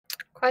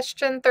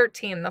Question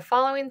 13. The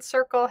following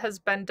circle has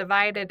been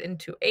divided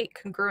into 8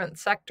 congruent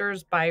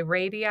sectors by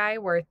radii,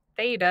 where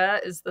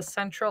theta is the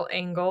central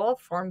angle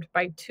formed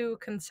by 2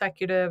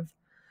 consecutive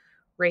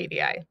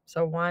radii.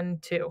 So 1,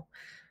 2.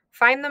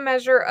 Find the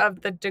measure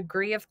of the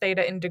degree of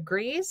theta in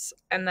degrees,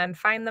 and then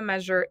find the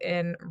measure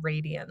in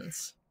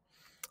radians.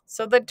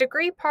 So the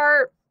degree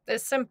part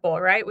is simple,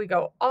 right? We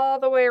go all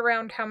the way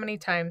around how many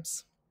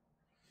times?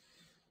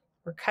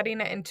 We're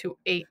cutting it into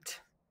 8.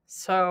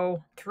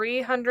 So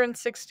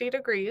 360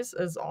 degrees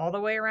is all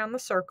the way around the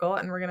circle,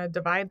 and we're going to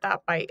divide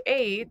that by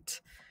 8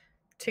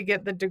 to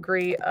get the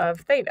degree of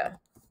theta.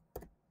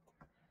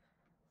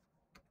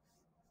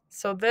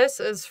 So this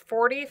is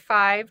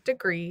 45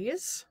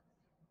 degrees.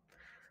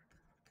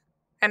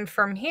 And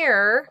from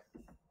here,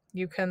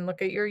 you can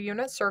look at your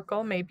unit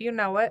circle. Maybe you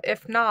know it.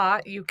 If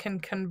not, you can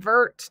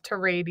convert to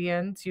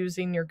radians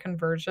using your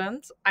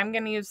conversions. I'm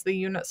going to use the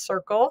unit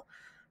circle.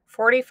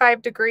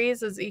 45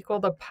 degrees is equal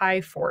to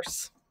pi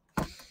force.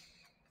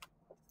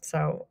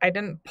 So I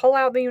didn't pull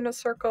out the unit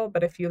circle,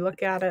 but if you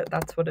look at it,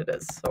 that's what it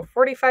is. So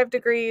 45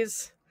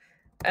 degrees,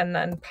 and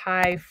then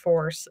pi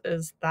force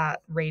is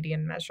that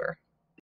radian measure.